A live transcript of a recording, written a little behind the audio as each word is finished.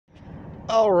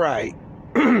All right.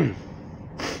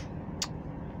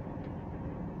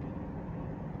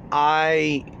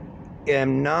 I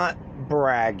am not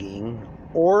bragging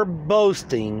or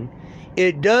boasting.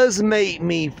 It does make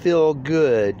me feel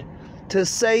good to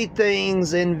say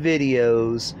things in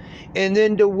videos and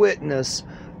then to witness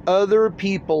other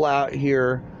people out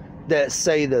here that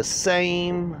say the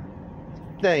same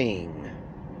thing.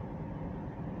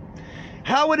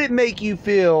 How would it make you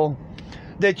feel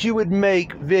that you would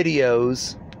make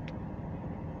videos?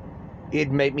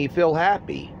 It'd make me feel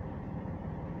happy.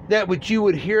 That you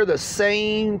would hear the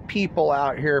same people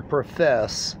out here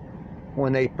profess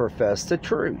when they profess the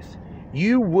truth.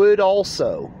 You would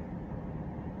also.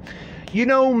 You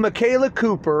know, Michaela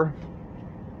Cooper,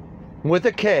 with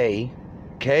a K,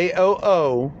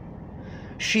 K-O-O,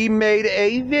 she made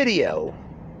a video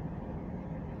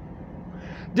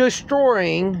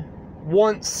destroying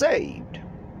once saved.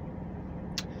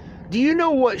 Do you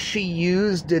know what she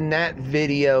used in that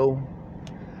video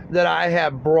that I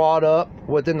have brought up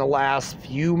within the last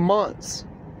few months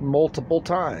multiple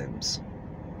times?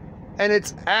 And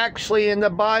it's actually in the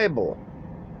Bible.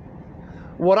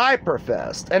 What I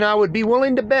professed, and I would be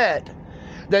willing to bet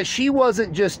that she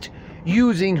wasn't just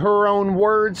using her own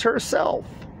words herself.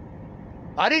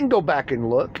 I didn't go back and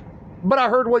look, but I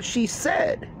heard what she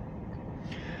said.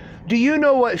 Do you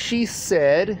know what she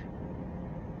said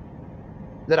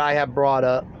that I have brought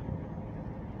up?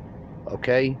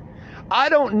 Okay. I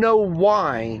don't know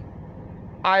why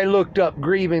I looked up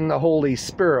grieving the Holy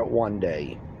Spirit one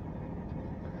day.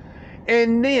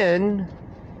 And then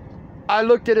I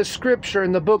looked at a scripture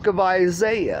in the book of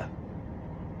Isaiah.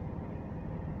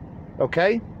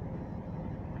 Okay?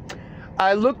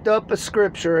 I looked up a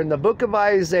scripture in the book of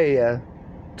Isaiah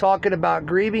talking about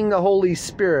grieving the Holy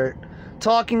Spirit,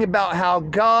 talking about how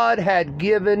God had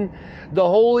given the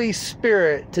Holy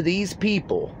Spirit to these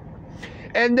people.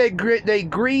 And they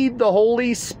grieved the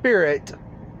Holy Spirit,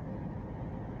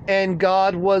 and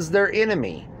God was their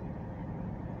enemy.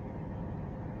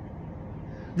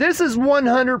 This is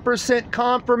 100%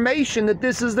 confirmation that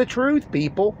this is the truth,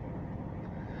 people.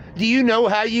 Do you know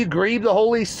how you grieve the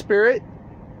Holy Spirit?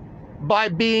 By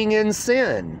being in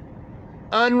sin.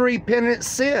 Unrepentant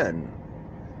sin.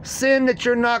 Sin that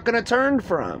you're not going to turn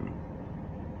from.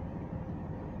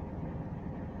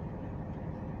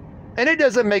 And it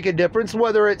doesn't make a difference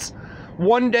whether it's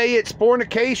one day it's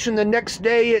fornication, the next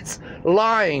day it's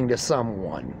lying to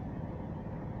someone.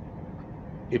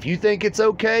 If you think it's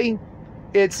okay,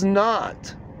 it's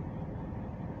not.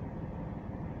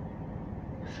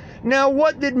 Now,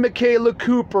 what did Michaela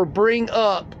Cooper bring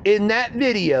up in that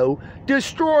video,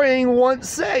 destroying once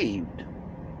saved?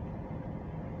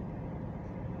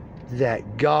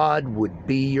 That God would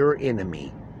be your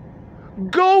enemy.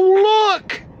 Go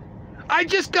look! I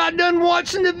just got done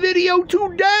watching the video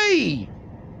today.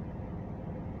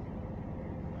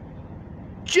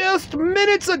 Just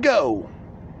minutes ago.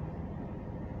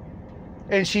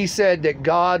 And she said that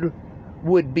God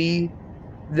would be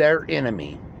their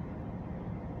enemy.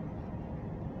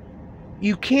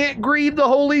 You can't grieve the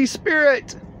Holy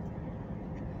Spirit.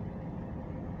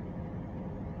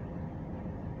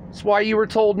 That's why you were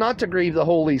told not to grieve the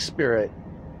Holy Spirit.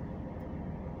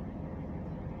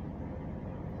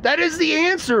 That is the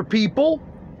answer, people.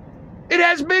 It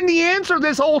has been the answer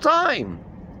this whole time.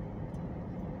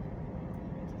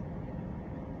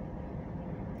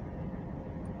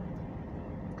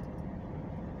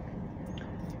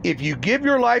 If you give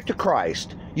your life to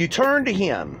Christ, you turn to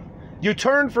Him, you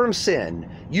turn from sin,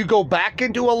 you go back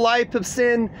into a life of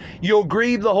sin, you'll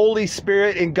grieve the Holy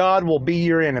Spirit and God will be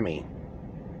your enemy.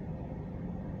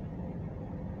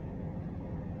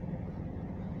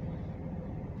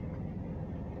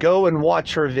 Go and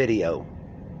watch her video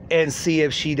and see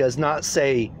if she does not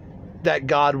say that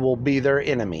God will be their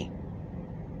enemy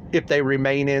if they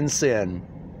remain in sin.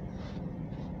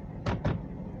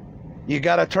 You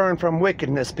got to turn from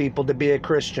wickedness, people, to be a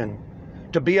Christian.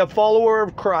 To be a follower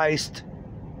of Christ,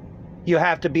 you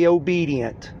have to be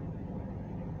obedient.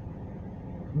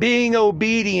 Being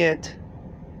obedient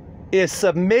is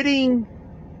submitting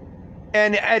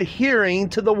and adhering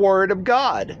to the Word of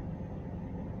God.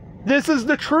 This is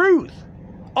the truth.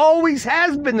 Always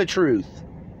has been the truth.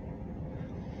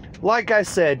 Like I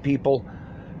said, people,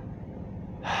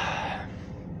 I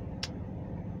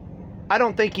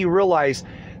don't think you realize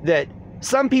that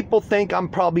some people think I'm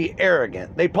probably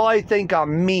arrogant. They probably think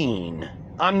I'm mean.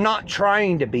 I'm not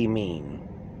trying to be mean.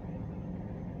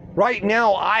 Right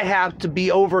now, I have to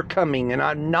be overcoming, and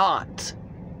I'm not.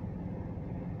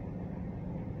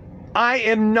 I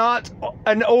am not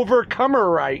an overcomer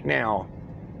right now.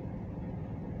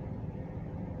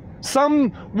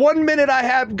 One minute I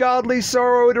have godly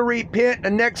sorrow to repent,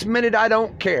 the next minute I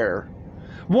don't care.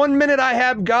 One minute I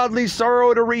have godly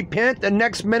sorrow to repent, the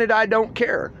next minute I don't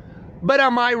care. But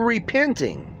am I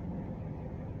repenting?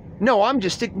 No, I'm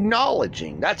just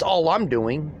acknowledging. That's all I'm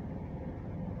doing.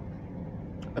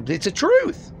 It's a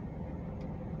truth.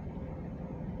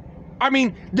 I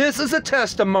mean, this is a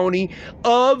testimony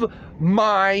of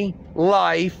my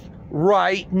life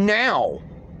right now.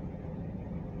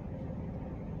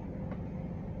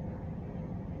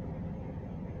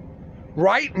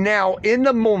 Right now, in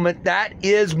the moment, that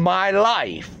is my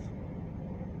life.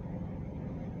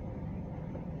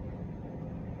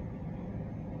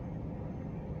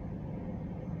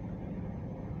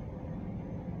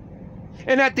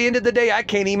 And at the end of the day, I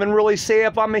can't even really say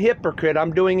if I'm a hypocrite.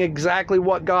 I'm doing exactly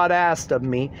what God asked of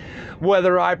me.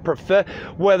 Whether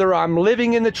I'm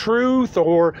living in the truth,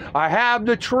 or I have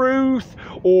the truth,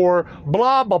 or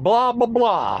blah, blah, blah, blah,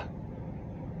 blah.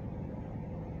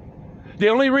 The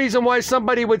only reason why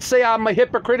somebody would say I'm a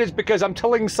hypocrite is because I'm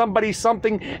telling somebody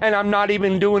something and I'm not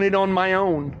even doing it on my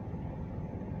own.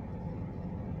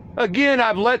 Again,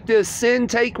 I've let this sin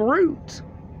take root.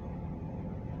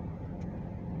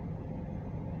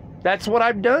 That's what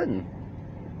I've done.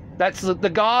 That's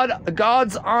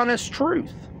God's honest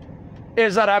truth,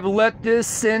 is that I've let this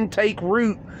sin take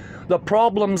root, the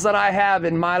problems that I have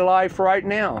in my life right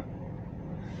now.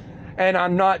 And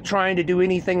I'm not trying to do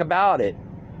anything about it.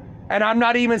 And I'm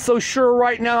not even so sure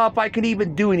right now if I can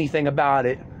even do anything about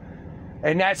it.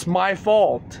 And that's my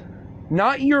fault.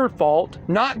 Not your fault,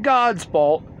 not God's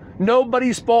fault,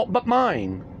 nobody's fault but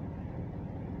mine.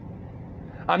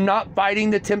 I'm not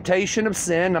fighting the temptation of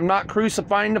sin. I'm not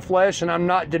crucifying the flesh, and I'm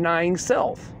not denying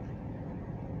self.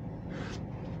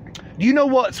 Do you know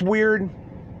what's weird?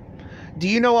 Do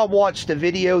you know I watched a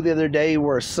video the other day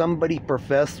where somebody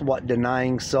professed what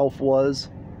denying self was?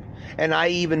 And I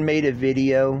even made a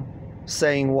video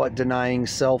saying what denying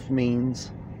self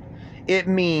means. It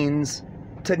means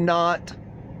to not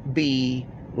be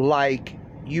like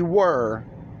you were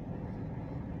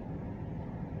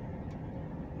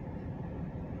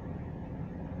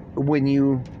when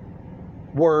you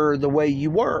were the way you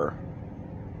were.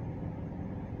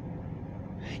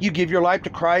 You give your life to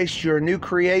Christ, you're a new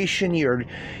creation, you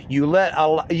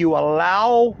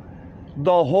allow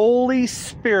the Holy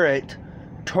Spirit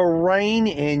to reign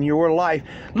in your life.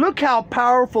 Look how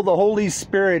powerful the Holy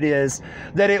Spirit is,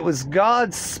 that it was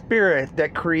God's Spirit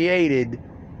that created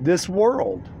this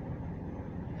world.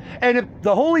 And if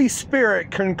the Holy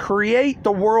Spirit can create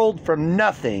the world from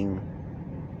nothing,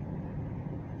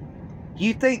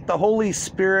 you think the Holy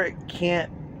Spirit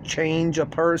can't change a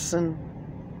person?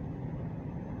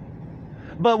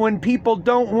 But when people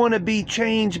don't want to be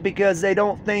changed because they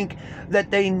don't think that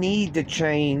they need to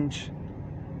change,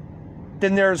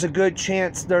 then there's a good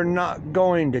chance they're not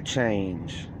going to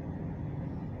change.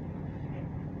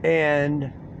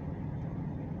 And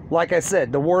like I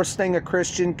said, the worst thing a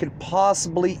Christian could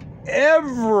possibly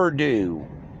ever do,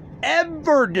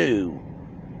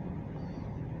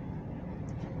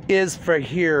 is for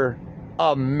here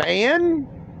a man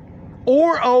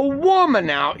or a woman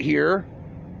out here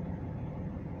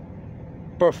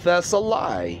profess a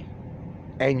lie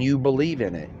and you believe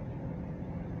in it.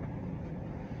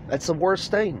 That's the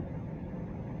worst thing.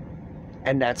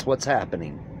 And that's what's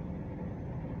happening.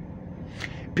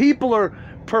 People are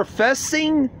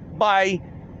professing by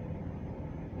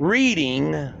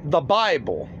reading the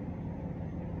Bible.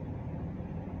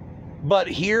 But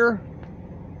here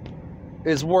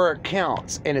is where it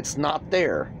counts, and it's not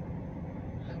there.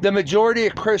 The majority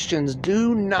of Christians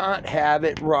do not have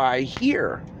it right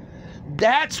here.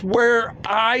 That's where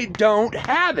I don't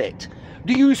have it.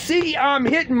 Do you see I'm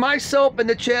hitting myself in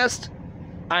the chest?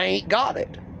 I ain't got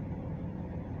it.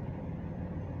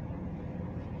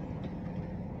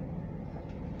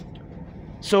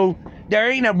 So there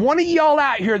ain't one of y'all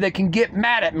out here that can get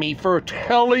mad at me for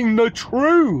telling the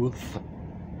truth.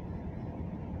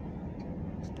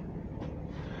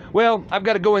 Well, I've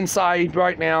got to go inside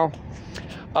right now.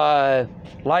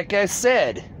 Like I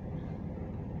said,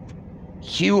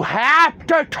 you have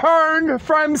to turn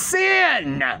from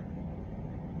sin.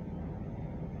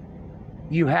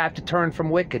 You have to turn from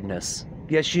wickedness.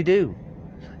 Yes, you do.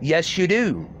 Yes, you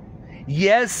do.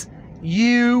 Yes,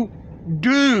 you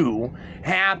do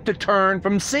have to turn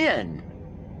from sin.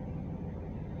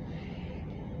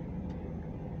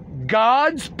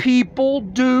 God's people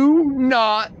do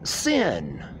not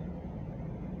sin.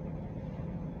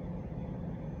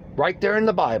 Right there in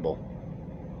the Bible.